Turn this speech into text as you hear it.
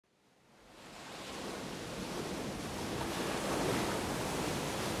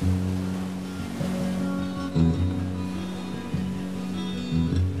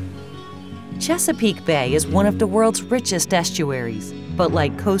Chesapeake Bay is one of the world's richest estuaries, but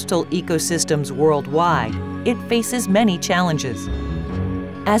like coastal ecosystems worldwide, it faces many challenges.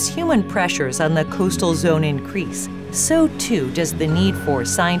 As human pressures on the coastal zone increase, so too does the need for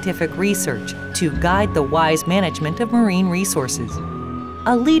scientific research to guide the wise management of marine resources.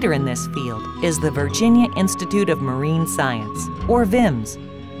 A leader in this field is the Virginia Institute of Marine Science, or VIMS.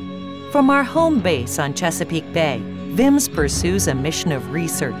 From our home base on Chesapeake Bay, VIMS pursues a mission of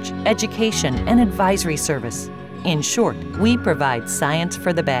research, education, and advisory service. In short, we provide science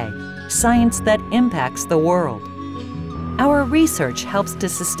for the Bay, science that impacts the world. Our research helps to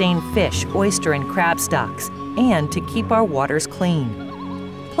sustain fish, oyster, and crab stocks, and to keep our waters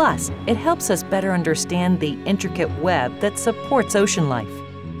clean. Plus, it helps us better understand the intricate web that supports ocean life.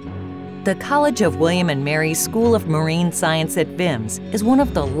 The College of William and Mary School of Marine Science at VIMS is one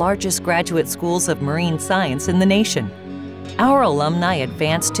of the largest graduate schools of marine science in the nation. Our alumni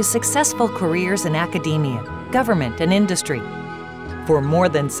advance to successful careers in academia, government, and industry. For more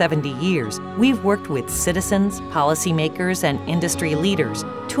than 70 years, we've worked with citizens, policymakers, and industry leaders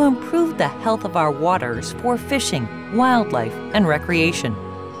to improve the health of our waters for fishing, wildlife, and recreation.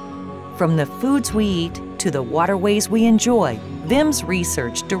 From the foods we eat to the waterways we enjoy, VIMS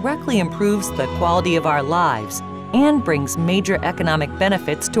research directly improves the quality of our lives and brings major economic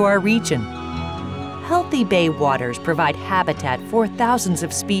benefits to our region. Healthy bay waters provide habitat for thousands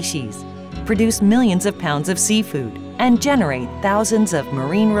of species, produce millions of pounds of seafood, and generate thousands of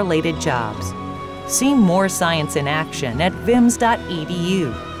marine-related jobs. See more science in action at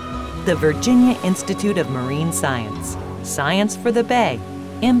vims.edu. The Virginia Institute of Marine Science. Science for the Bay.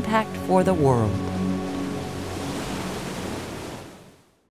 Impact for the world.